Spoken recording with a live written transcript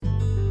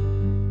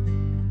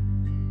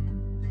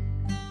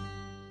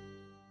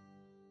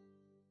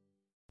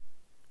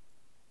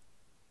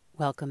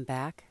Welcome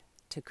back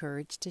to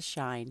Courage to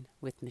Shine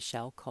with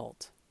Michelle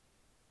Colt.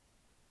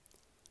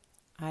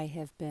 I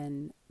have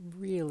been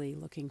really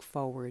looking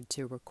forward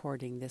to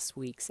recording this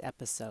week's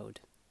episode.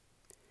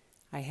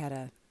 I had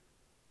a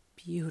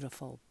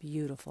beautiful,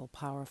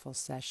 powerful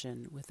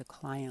session with a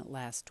client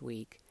last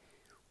week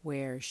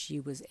where she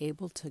was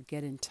able to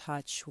get in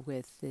touch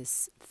with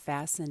this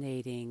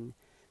fascinating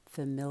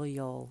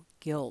familial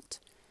guilt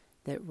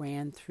that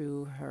ran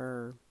through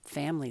her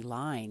family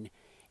line,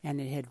 and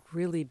it had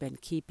really been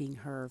keeping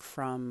her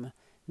from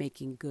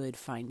making good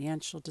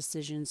financial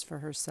decisions for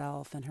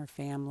herself and her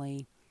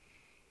family.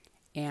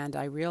 And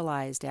I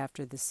realized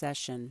after the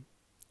session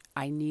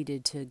I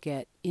needed to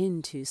get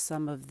into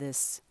some of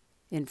this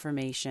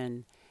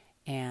information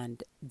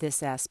and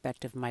this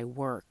aspect of my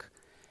work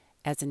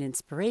as an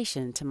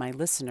inspiration to my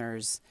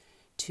listeners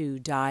to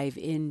dive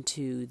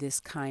into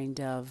this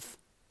kind of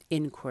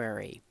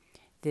inquiry,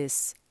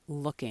 this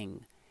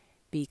looking,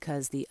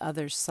 because the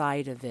other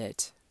side of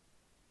it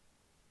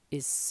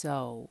is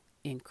so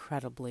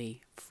incredibly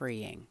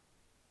freeing.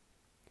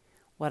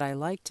 What I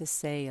like to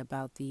say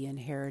about the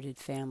inherited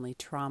family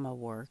trauma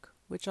work,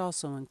 which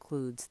also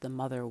includes the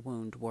mother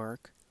wound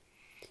work,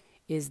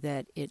 is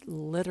that it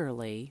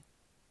literally,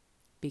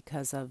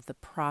 because of the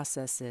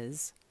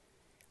processes,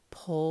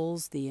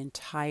 pulls the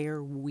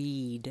entire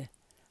weed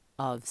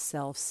of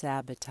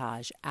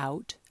self-sabotage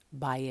out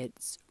by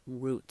its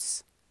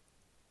roots.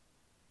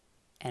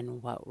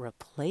 And what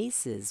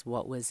replaces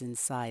what was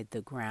inside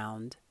the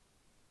ground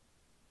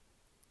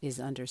is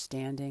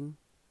understanding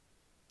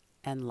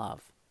and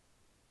love.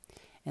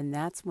 And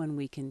that's when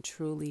we can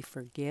truly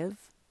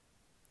forgive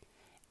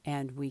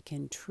and we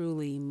can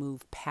truly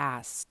move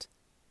past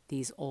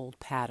these old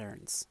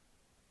patterns.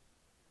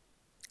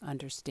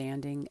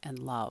 Understanding and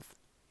love.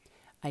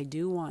 I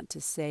do want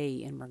to say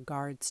in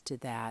regards to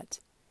that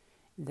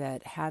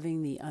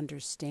having the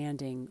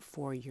understanding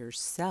for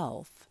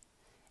yourself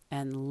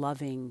and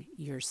loving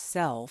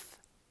yourself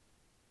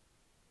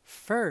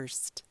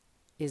first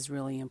is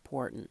really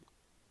important.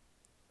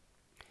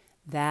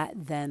 That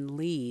then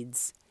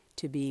leads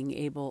to being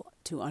able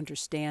to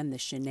understand the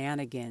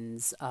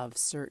shenanigans of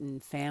certain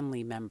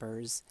family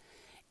members.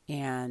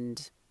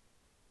 And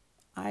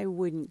I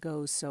wouldn't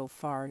go so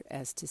far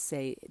as to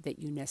say that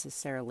you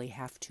necessarily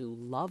have to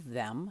love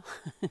them,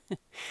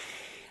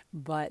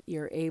 but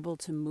you're able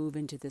to move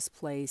into this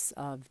place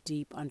of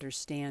deep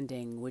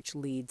understanding, which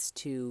leads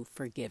to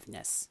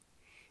forgiveness.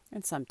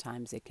 And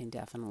sometimes it can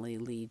definitely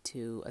lead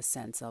to a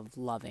sense of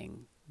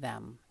loving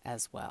them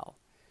as well.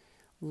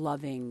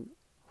 Loving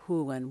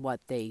who and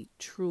what they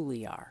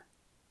truly are,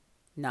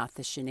 not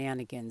the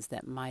shenanigans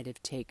that might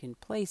have taken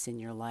place in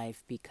your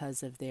life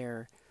because of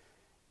their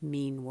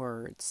mean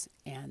words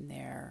and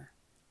their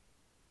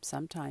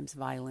sometimes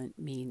violent,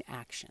 mean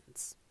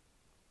actions.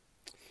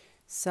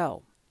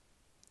 So,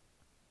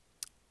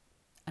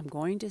 I'm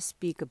going to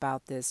speak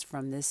about this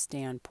from this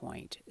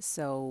standpoint.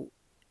 So,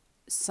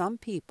 some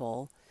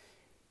people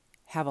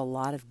have a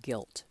lot of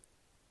guilt.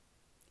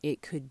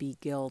 It could be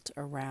guilt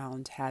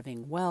around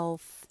having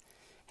wealth,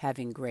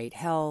 having great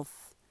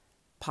health,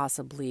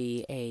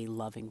 possibly a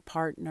loving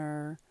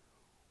partner,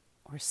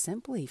 or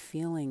simply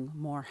feeling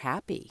more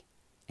happy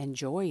and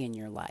joy in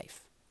your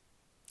life.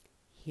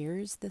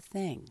 Here's the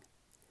thing.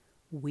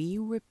 We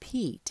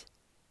repeat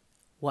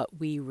what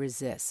we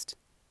resist.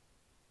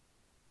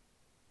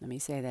 Let me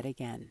say that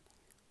again.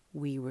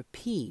 We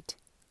repeat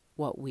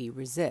what we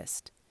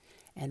resist.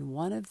 And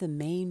one of the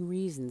main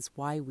reasons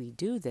why we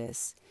do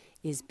this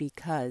is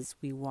because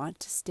we want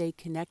to stay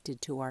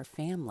connected to our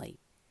family,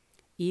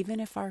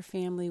 even if our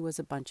family was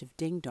a bunch of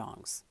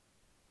ding-dongs.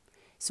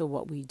 So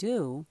what we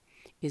do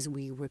is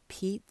we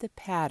repeat the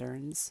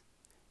patterns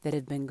that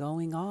have been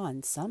going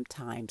on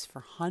sometimes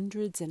for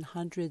hundreds and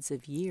hundreds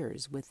of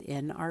years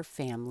within our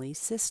family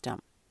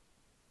system.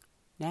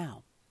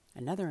 Now,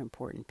 another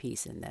important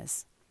piece in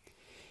this,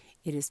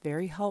 it is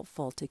very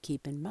helpful to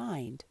keep in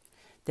mind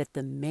that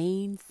the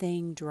main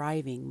thing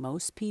driving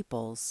most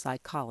people's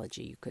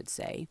psychology, you could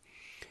say,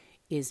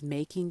 is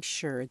making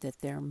sure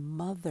that their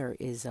mother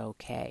is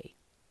okay.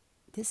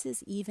 This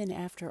is even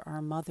after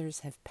our mothers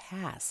have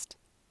passed.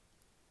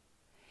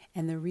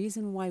 And the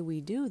reason why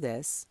we do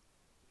this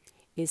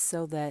is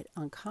so that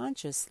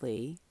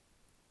unconsciously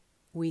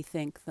we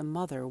think the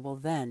mother will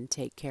then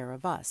take care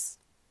of us.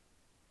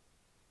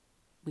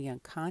 We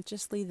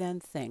unconsciously then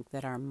think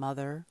that our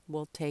mother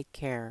will take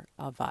care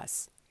of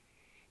us.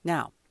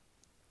 Now,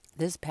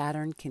 this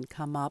pattern can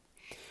come up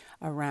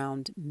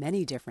around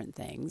many different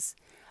things.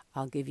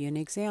 I'll give you an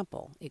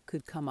example. It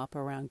could come up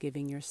around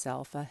giving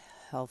yourself a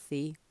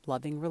healthy,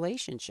 loving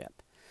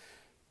relationship.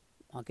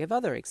 I'll give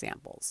other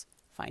examples.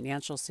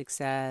 Financial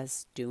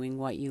success, doing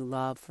what you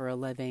love for a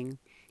living,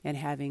 and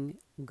having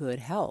good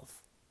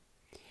health.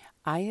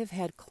 I have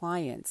had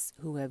clients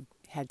who have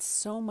had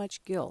so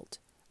much guilt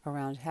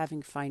around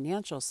having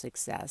financial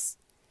success.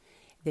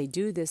 They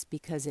do this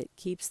because it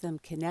keeps them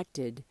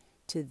connected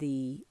to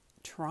the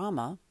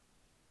trauma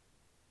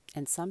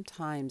and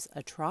sometimes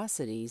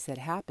atrocities that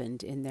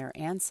happened in their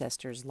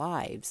ancestors'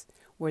 lives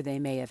where they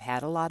may have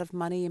had a lot of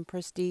money and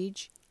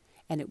prestige,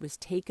 and it was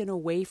taken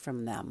away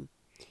from them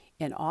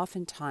in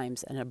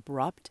oftentimes an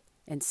abrupt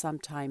and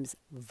sometimes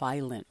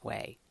violent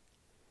way.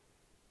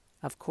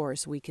 Of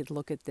course, we could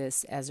look at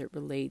this as it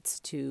relates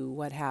to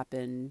what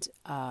happened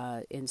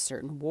in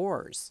certain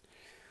wars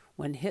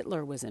when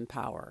Hitler was in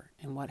power,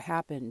 and what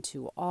happened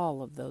to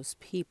all of those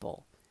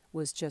people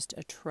was just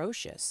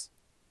atrocious.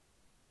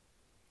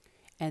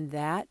 And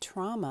that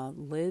trauma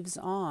lives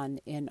on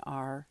in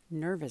our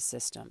nervous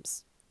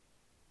systems.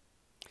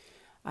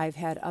 I've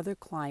had other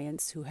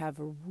clients who have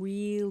a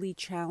really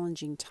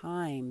challenging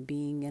time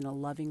being in a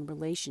loving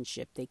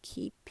relationship. They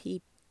keep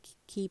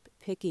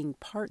picking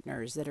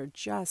partners that are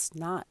just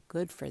not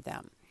good for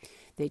them.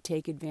 They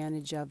take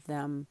advantage of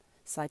them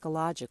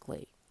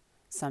psychologically,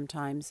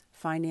 sometimes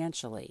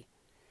financially.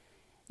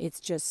 It's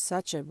just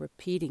such a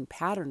repeating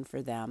pattern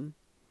for them.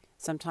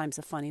 Sometimes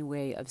a funny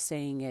way of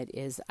saying it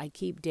is, I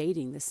keep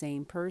dating the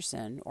same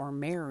person or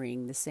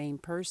marrying the same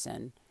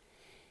person.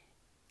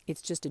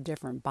 It's just a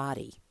different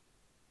body.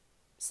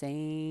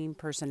 Same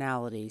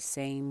personality,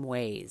 same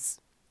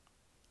ways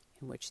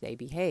in which they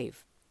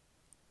behave.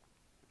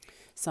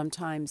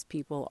 Sometimes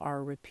people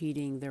are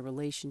repeating the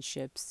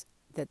relationships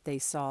that they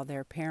saw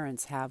their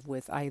parents have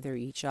with either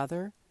each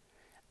other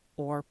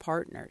or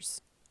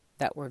partners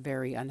that were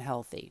very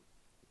unhealthy.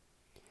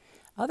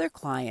 Other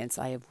clients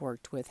I have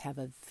worked with have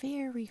a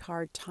very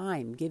hard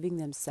time giving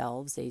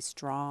themselves a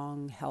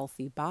strong,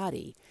 healthy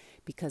body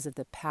because of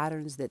the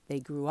patterns that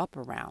they grew up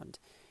around.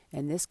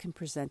 And this can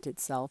present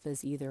itself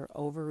as either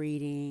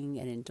overeating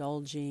and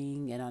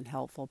indulging in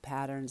unhelpful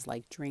patterns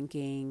like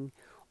drinking,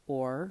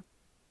 or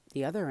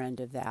the other end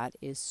of that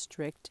is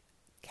strict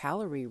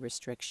calorie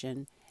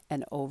restriction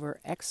and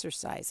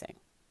over-exercising.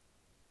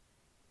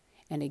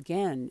 And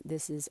again,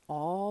 this is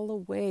all a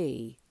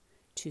way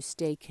to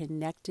stay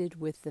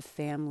connected with the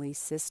family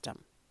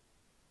system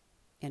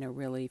in a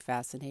really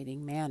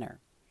fascinating manner.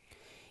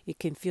 It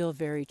can feel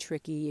very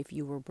tricky if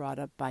you were brought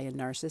up by a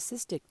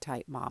narcissistic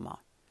type mama.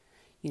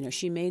 You know,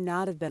 she may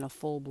not have been a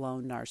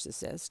full-blown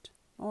narcissist,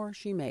 or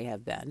she may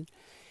have been,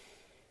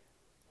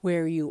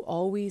 where you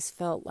always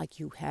felt like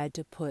you had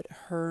to put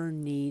her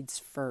needs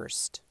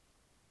first.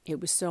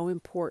 It was so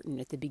important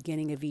at the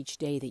beginning of each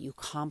day that you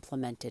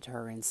complimented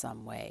her in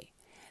some way,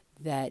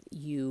 that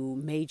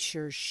you made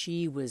sure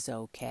she was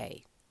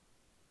okay.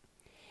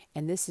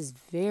 And this is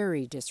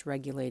very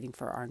dysregulating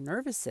for our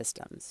nervous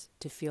systems,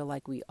 to feel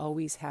like we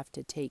always have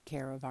to take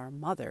care of our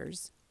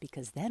mothers,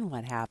 because then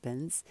what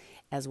happens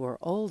as we're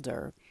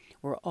older,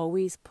 we're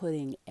always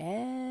putting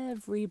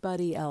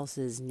everybody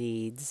else's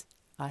needs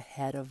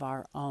ahead of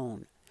our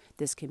own.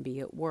 This can be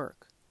at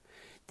work.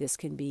 This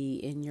can be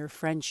in your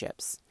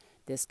friendships.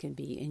 This can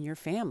be in your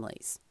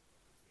families.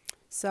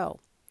 So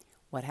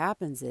what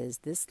happens is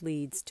this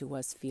leads to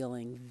us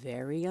feeling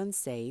very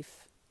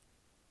unsafe,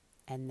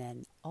 and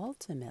then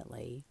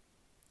ultimately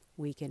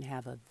we can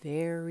have a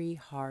very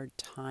hard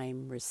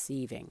time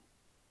receiving.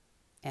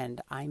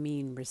 And I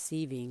mean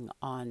receiving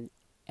on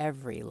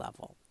every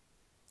level.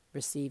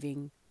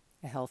 Receiving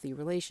a healthy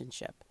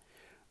relationship.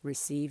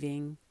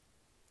 Receiving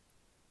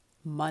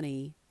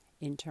money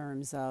in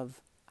terms of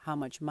how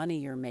much money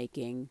you're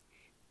making.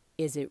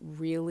 Is it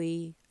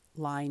really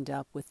lined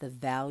up with the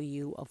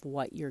value of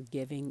what you're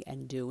giving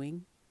and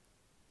doing?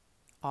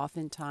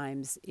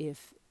 Oftentimes,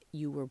 if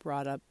you were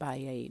brought up by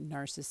a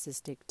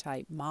narcissistic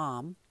type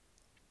mom,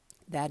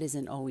 that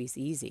isn't always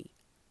easy.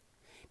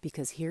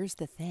 Because here's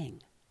the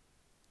thing.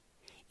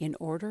 In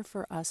order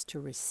for us to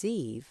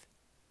receive,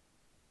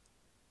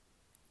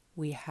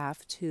 we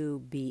have to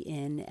be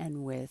in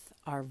and with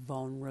our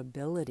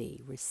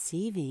vulnerability.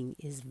 Receiving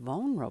is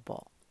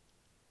vulnerable.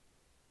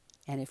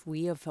 And if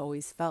we have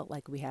always felt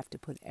like we have to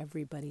put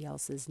everybody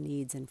else's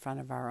needs in front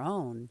of our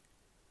own,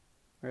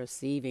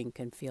 receiving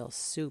can feel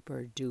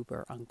super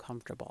duper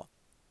uncomfortable.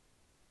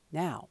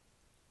 Now,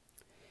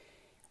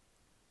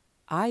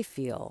 I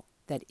feel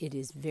that it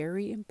is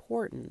very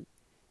important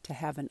to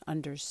have an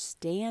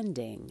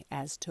understanding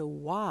as to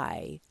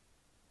why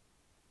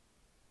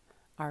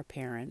our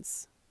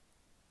parents,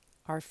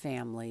 our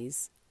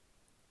families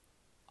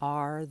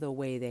are the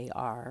way they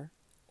are,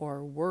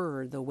 or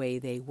were the way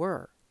they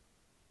were.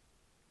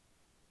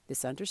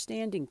 This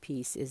understanding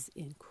piece is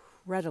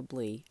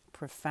incredibly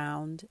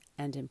profound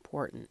and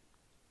important,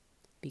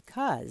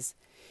 because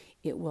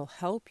it will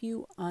help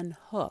you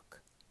unhook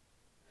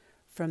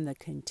from the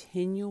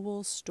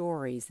continual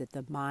stories that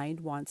the mind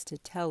wants to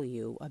tell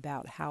you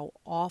about how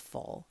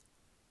awful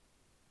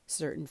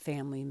certain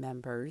family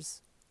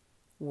members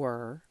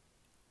were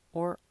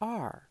or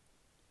are.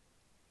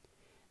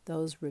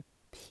 Those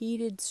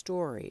repeated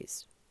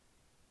stories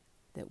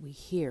that we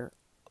hear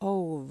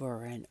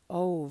over and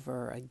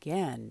over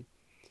again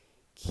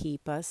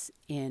keep us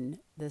in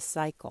the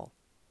cycle.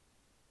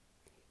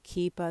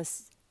 Keep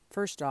us,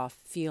 first off,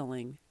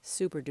 feeling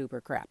super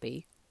duper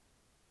crappy.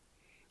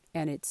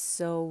 And it's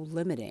so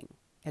limiting.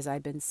 As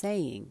I've been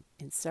saying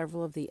in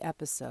several of the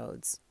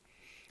episodes,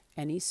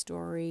 any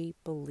story,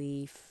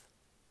 belief,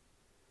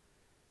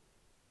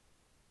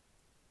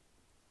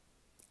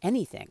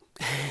 anything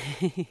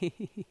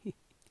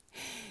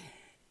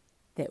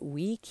that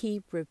we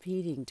keep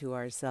repeating to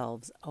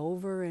ourselves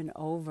over and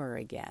over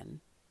again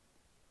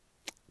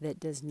that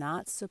does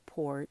not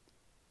support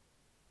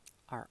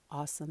our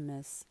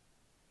awesomeness,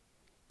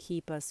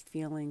 keep us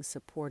feeling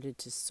supported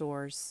to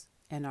Source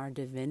and our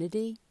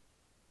divinity,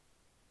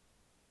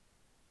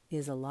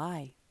 is a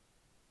lie.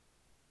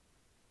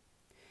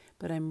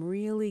 But I'm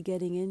really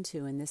getting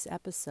into in this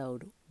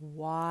episode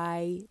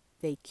why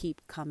they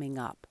keep coming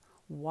up.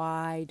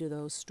 Why do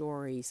those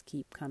stories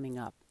keep coming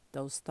up?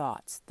 Those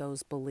thoughts,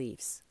 those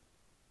beliefs.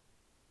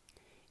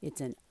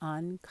 It's an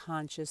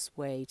unconscious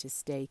way to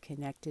stay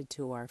connected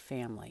to our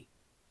family.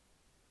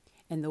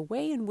 And the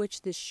way in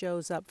which this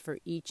shows up for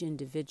each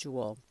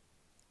individual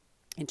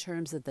in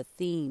terms of the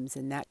themes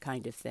and that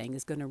kind of thing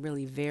is going to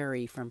really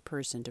vary from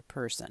person to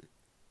person.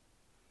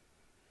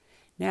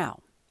 Now,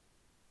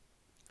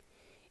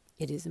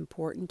 it is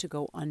important to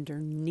go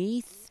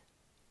underneath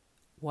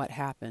what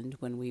happened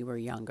when we were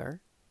younger,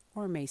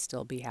 or may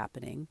still be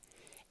happening,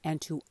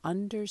 and to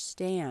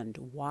understand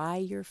why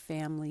your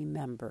family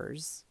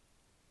members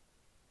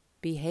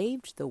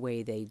behaved the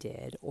way they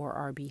did or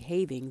are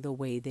behaving the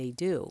way they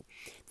do.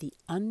 The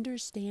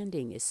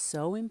understanding is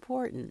so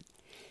important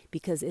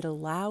because it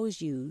allows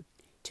you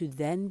to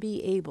then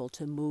be able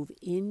to move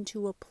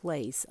into a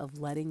place of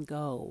letting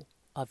go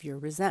of your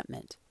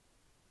resentment.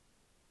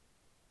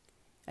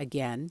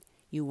 Again,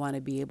 you want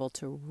to be able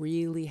to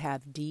really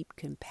have deep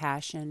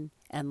compassion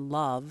and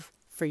love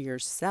for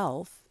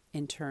yourself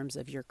in terms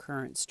of your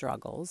current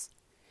struggles,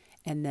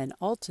 and then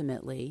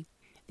ultimately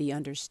the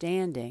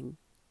understanding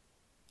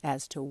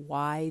as to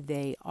why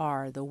they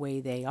are the way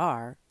they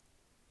are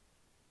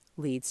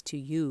leads to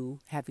you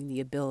having the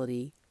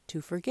ability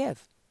to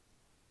forgive.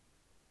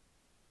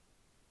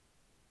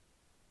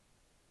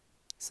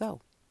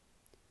 So,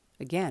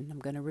 again, I'm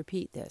going to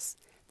repeat this.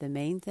 The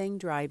main thing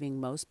driving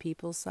most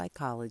people's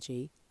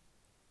psychology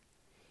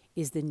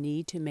is the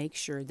need to make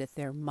sure that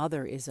their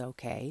mother is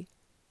okay,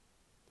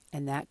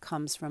 and that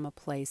comes from a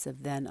place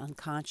of then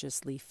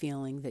unconsciously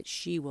feeling that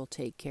she will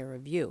take care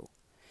of you.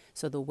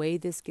 So the way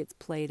this gets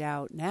played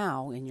out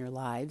now in your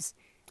lives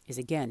is,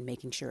 again,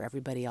 making sure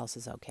everybody else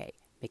is okay,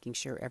 making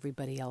sure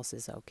everybody else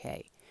is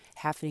okay,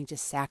 having to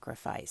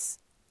sacrifice.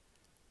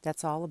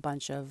 That's all a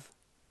bunch of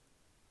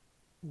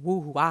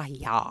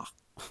woo-wah-yah.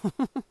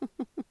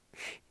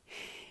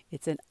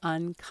 It's an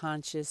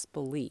unconscious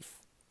belief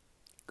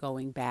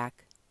going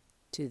back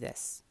to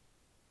this.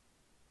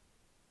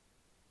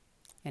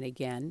 And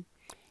again,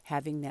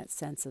 having that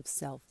sense of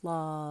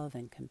self-love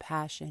and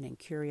compassion and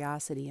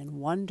curiosity and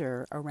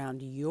wonder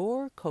around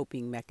your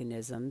coping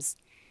mechanisms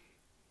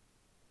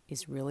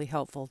is really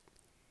helpful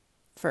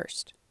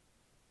first.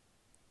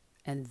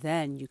 And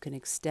then you can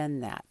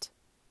extend that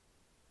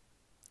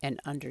and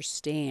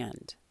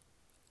understand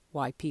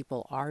why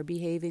people are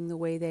behaving the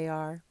way they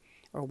are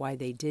or why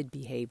they did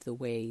behave the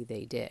way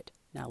they did.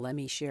 Now, let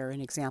me share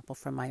an example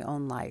from my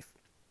own life.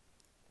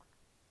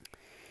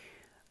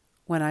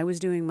 When I was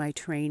doing my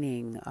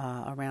training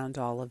around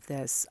all of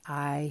this,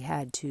 I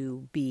had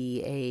to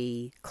be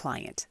a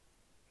client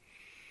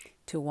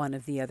to one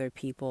of the other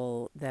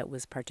people that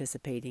was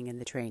participating in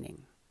the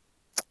training.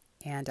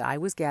 And I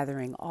was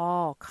gathering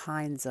all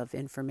kinds of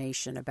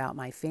information about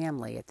my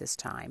family at this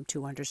time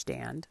to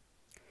understand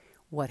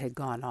what had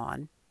gone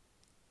on.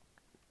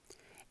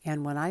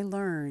 And when I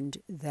learned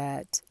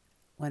that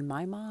when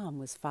my mom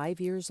was 5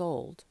 years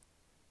old,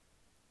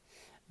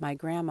 my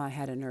grandma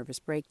had a nervous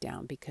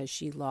breakdown because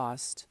she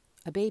lost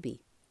a baby.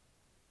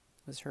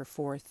 It was her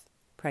 4th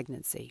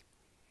pregnancy.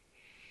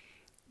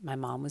 My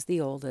mom was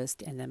the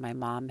oldest, and then my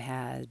mom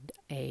had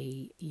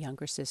a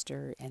younger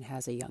sister and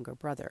has a younger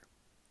brother.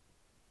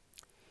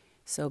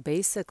 So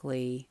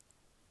basically,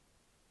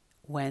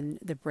 when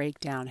the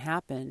breakdown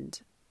happened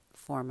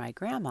for my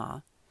grandma,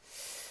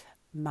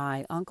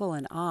 my uncle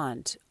and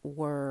aunt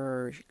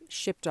were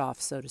shipped off,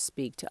 so to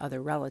speak, to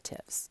other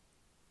relatives.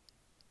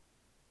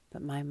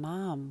 But my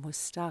mom was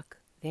stuck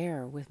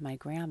there with my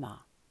grandma.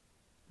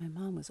 My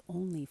mom was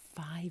only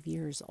 5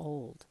 years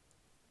old.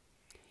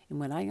 And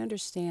when I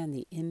understand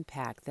the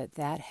impact that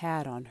that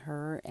had on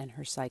her and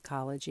her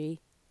psychology,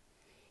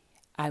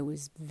 I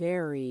was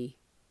very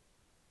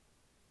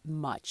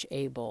much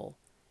able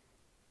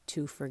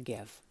to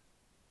forgive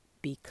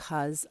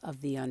because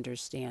of the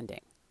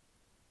understanding.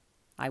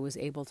 I was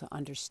able to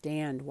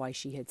understand why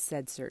she had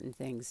said certain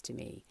things to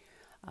me,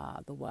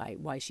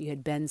 why she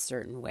had been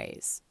certain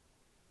ways.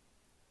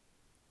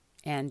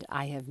 And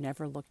I have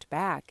never looked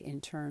back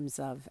in terms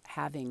of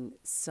having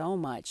so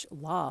much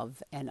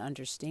love and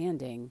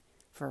understanding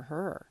for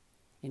her,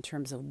 in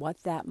terms of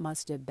what that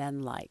must have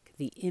been like,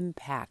 the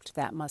impact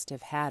that must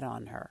have had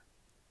on her.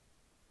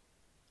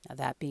 Now,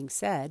 that being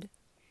said,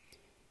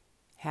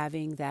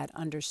 having that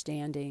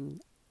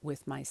understanding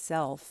with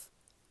myself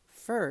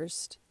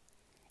first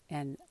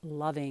and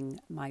loving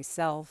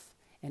myself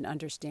and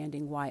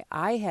understanding why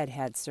I had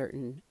had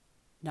certain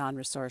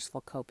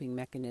non-resourceful coping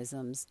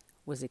mechanisms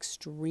was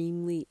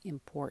extremely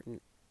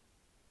important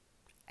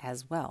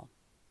as well.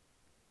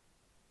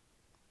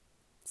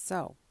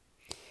 So,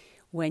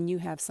 when you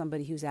have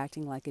somebody who's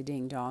acting like a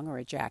ding-dong or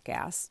a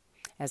jackass,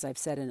 as I've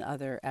said in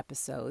other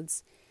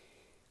episodes,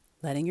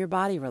 letting your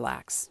body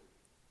relax,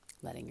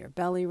 letting your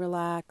belly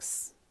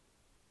relax,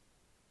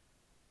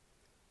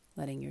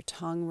 letting your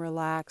tongue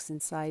relax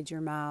inside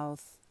your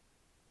mouth,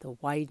 the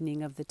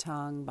widening of the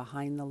tongue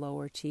behind the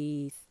lower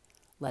teeth,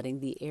 letting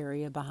the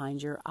area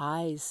behind your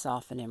eyes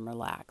soften and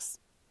relax,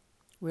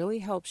 really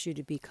helps you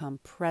to become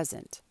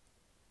present.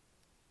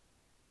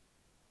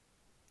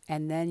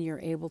 And then you're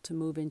able to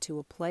move into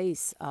a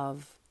place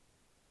of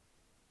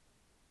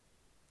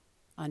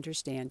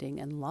understanding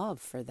and love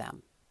for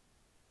them.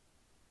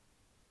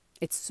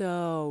 It's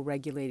so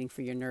regulating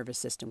for your nervous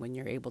system when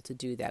you're able to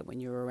do that, when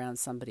you're around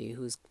somebody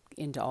who's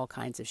into all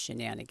kinds of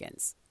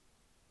shenanigans.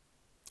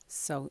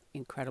 So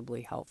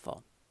incredibly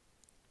helpful.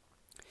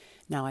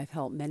 Now, I've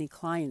helped many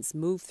clients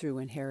move through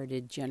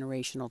inherited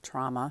generational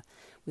trauma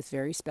with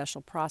very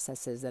special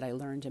processes that I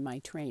learned in my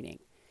training.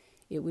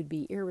 It would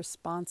be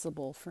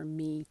irresponsible for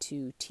me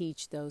to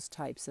teach those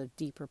types of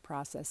deeper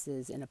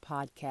processes in a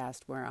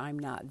podcast where I'm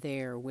not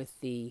there with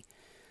the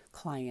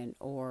client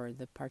or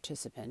the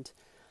participant.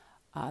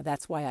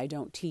 That's why I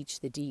don't teach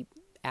the deep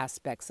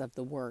aspects of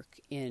the work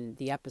in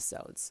the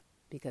episodes,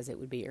 because it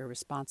would be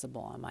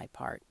irresponsible on my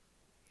part.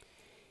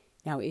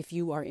 Now, if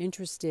you are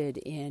interested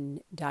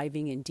in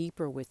diving in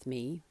deeper with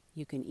me,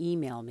 you can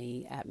email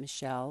me at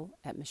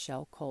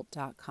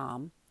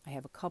michelle@michellecolt.com. I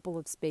have a couple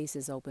of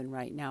spaces open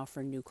right now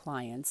for new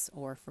clients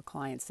or for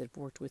clients that have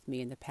worked with me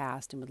in the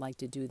past and would like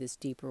to do this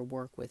deeper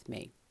work with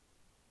me.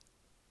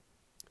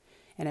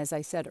 And as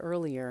I said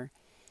earlier,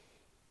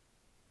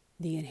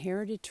 the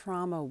inherited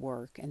trauma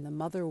work and the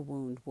mother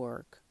wound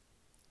work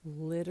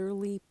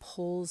literally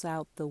pulls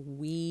out the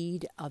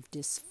weed of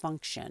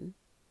dysfunction.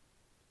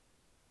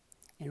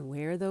 And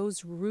where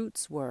those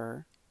roots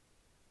were,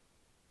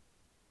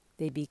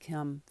 they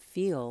become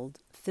filled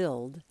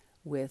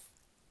with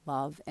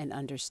love and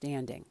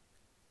understanding.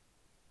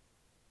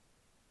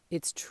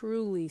 It's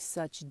truly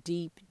such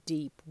deep,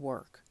 deep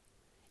work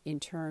in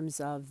terms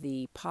of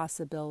the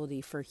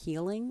possibility for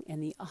healing.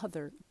 And the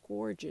other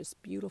gorgeous,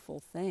 beautiful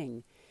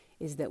thing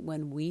is that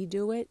when we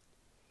do it,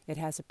 it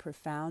has a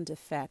profound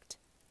effect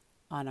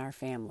on our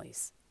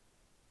families.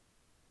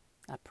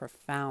 A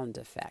profound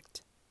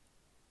effect.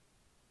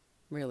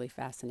 Really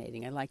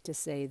fascinating. I like to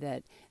say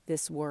that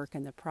this work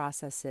and the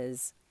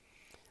processes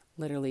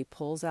literally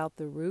pulls out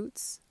the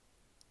roots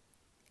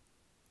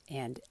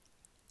and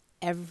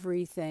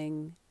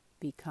everything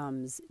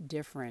becomes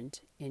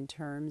different in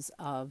terms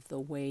of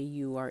the way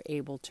you are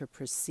able to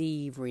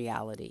perceive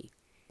reality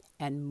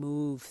and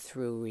move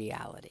through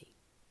reality.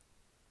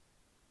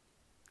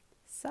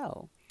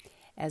 So,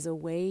 as a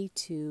way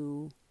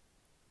to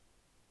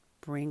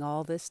bring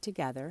all this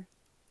together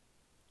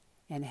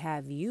and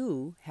have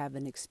you have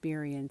an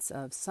experience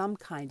of some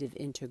kind of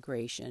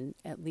integration,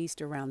 at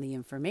least around the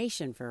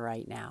information for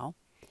right now,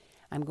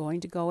 I'm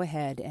going to go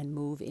ahead and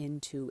move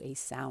into a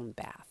sound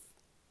bath.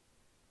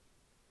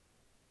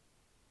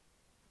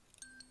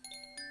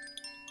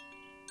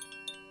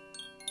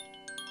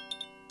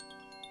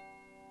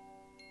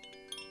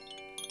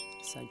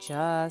 So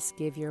just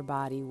give your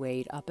body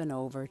weight up and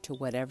over to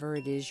whatever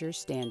it is you're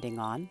standing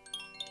on.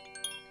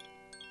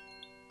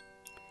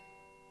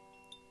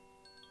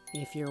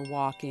 If you're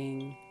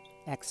walking,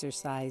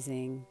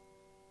 exercising,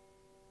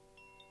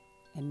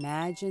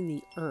 imagine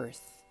the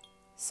earth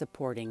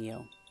supporting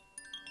you.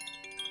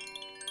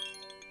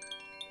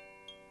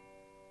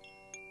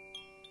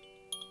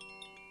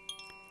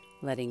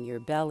 Letting your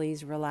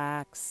bellies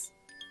relax,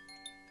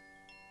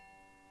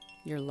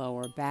 your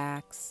lower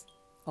backs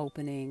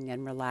opening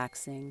and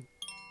relaxing.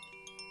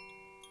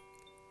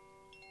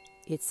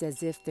 It's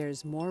as if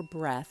there's more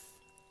breath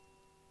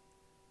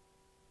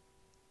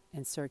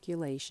and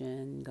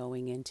circulation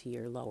going into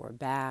your lower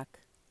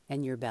back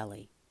and your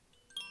belly.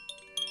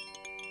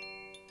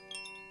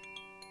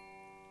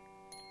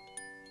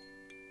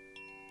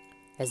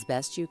 As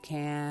best you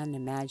can,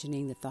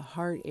 imagining that the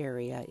heart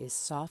area is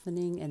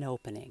softening and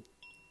opening.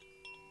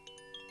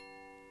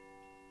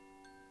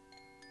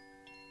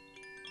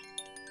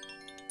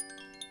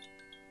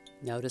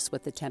 Notice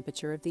what the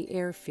temperature of the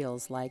air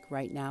feels like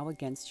right now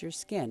against your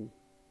skin.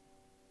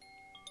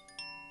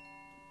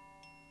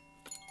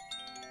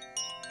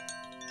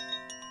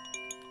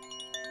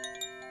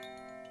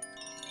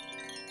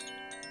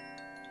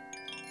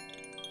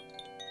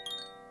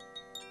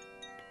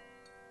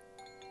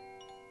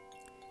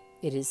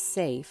 It is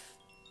safe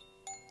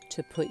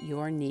to put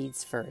your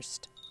needs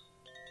first.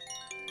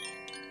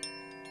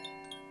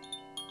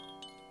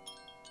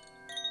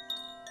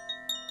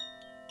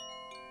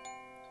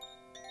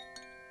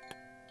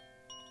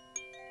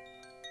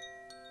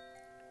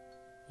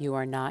 You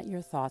are not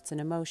your thoughts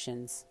and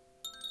emotions.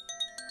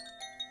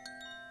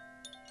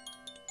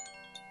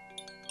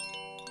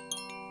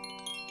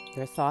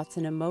 Your thoughts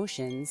and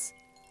emotions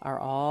are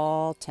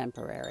all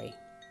temporary.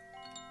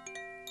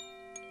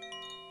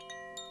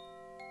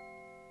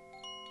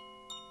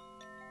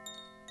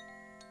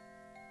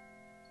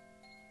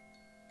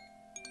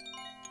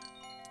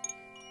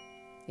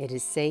 It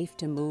is safe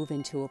to move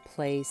into a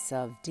place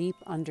of deep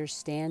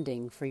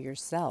understanding for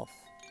yourself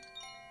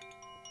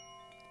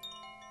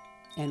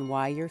and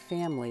why your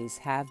families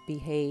have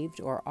behaved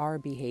or are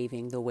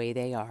behaving the way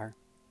they are.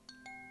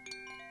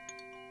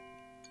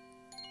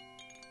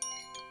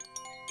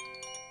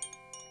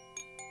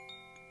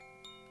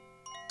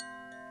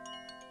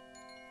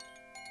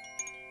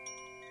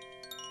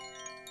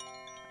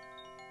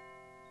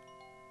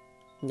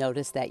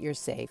 Notice that you're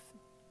safe.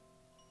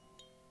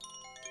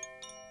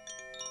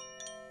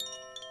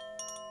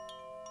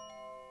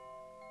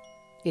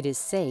 It is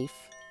safe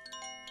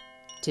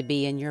to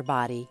be in your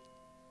body.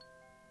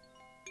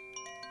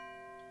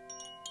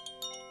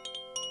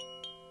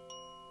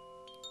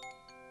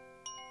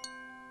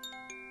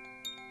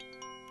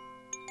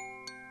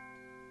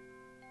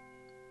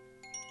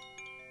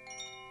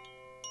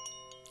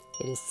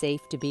 It is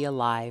safe to be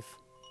alive.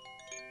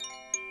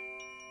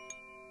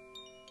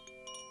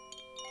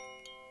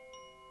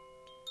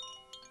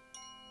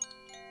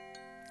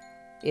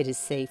 It is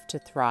safe to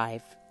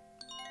thrive.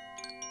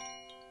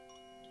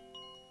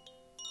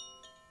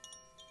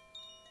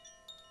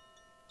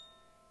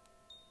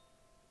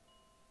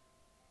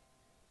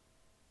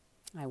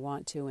 I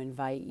want to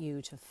invite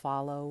you to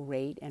follow,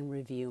 rate, and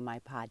review my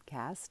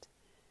podcast.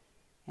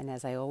 And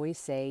as I always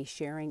say,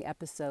 sharing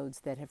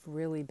episodes that have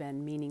really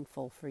been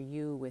meaningful for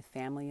you with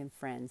family and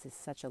friends is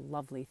such a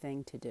lovely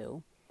thing to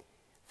do.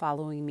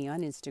 Following me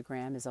on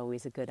Instagram is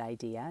always a good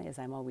idea, as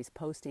I'm always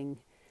posting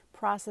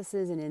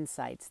processes and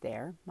insights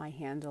there. My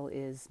handle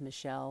is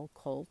Michelle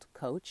Colt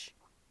Coach.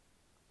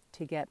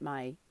 To get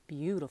my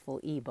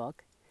beautiful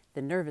ebook,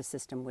 The Nervous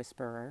System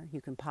Whisperer,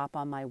 you can pop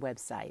on my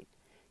website,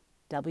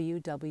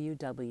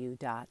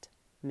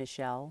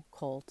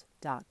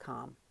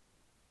 www.michellecolt.com.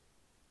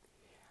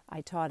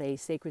 I taught a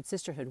Sacred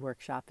Sisterhood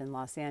workshop in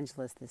Los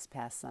Angeles this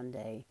past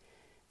Sunday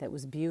that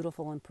was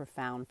beautiful and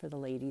profound for the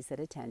ladies that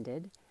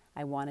attended.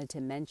 I wanted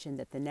to mention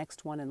that the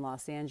next one in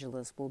Los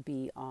Angeles will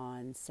be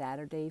on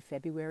Saturday,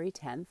 February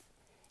 10th,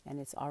 and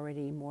it's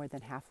already more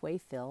than halfway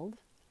filled.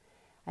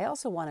 I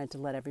also wanted to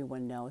let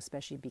everyone know,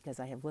 especially because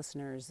I have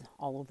listeners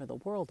all over the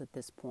world at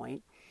this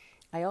point,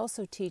 I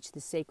also teach the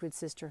Sacred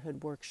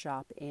Sisterhood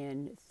workshop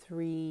in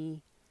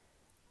a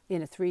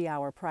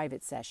 3-hour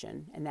private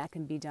session, and that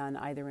can be done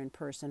either in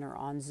person or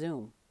on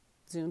Zoom.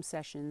 Zoom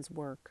sessions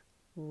work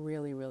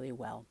really, really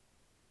well.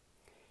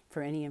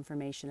 For any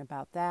information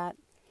about that,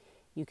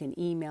 you can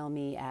email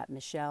me at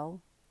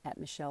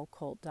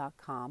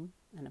michelle@michellecolt.com,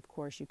 and of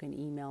course you can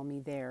email me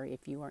there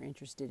if you are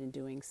interested in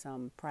doing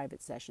some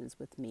private sessions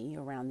with me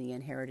around the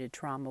inherited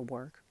trauma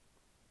work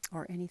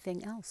or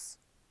anything else.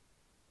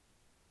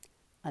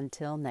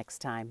 Until next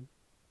time.